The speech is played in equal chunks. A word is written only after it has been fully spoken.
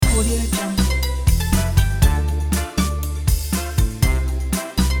Audio Jungle.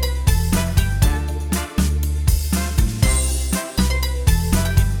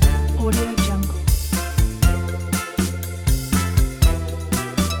 Audio Jungle.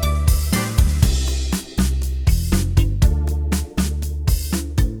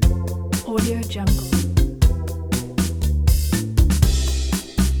 Audio Jungle.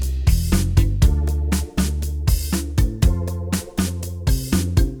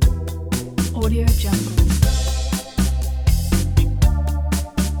 Audio Jungle.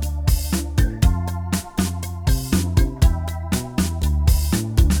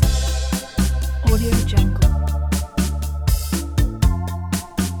 Audio Jungle.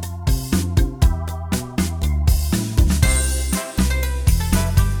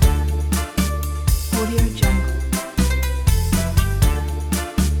 Audio Jungle.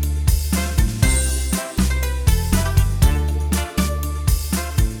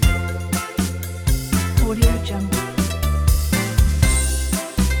 Audio Jungle.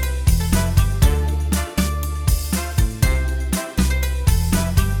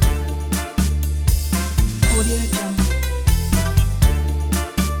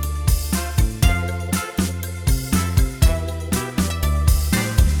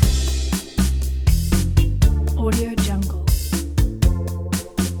 Audio Jungle.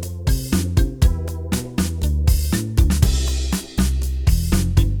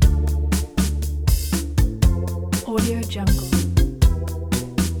 Audio Jungle.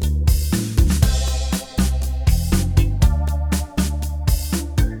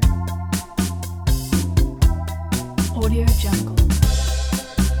 Audio Jungle.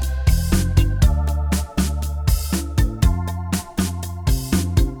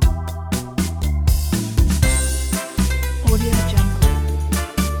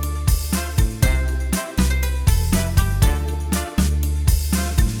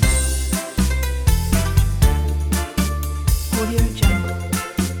 Audio Jungle.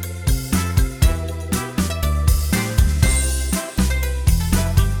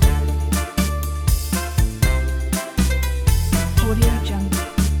 Audio Jungle.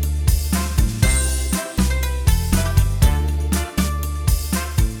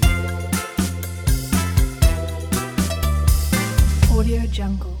 Audio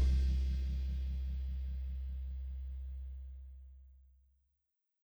Jungle.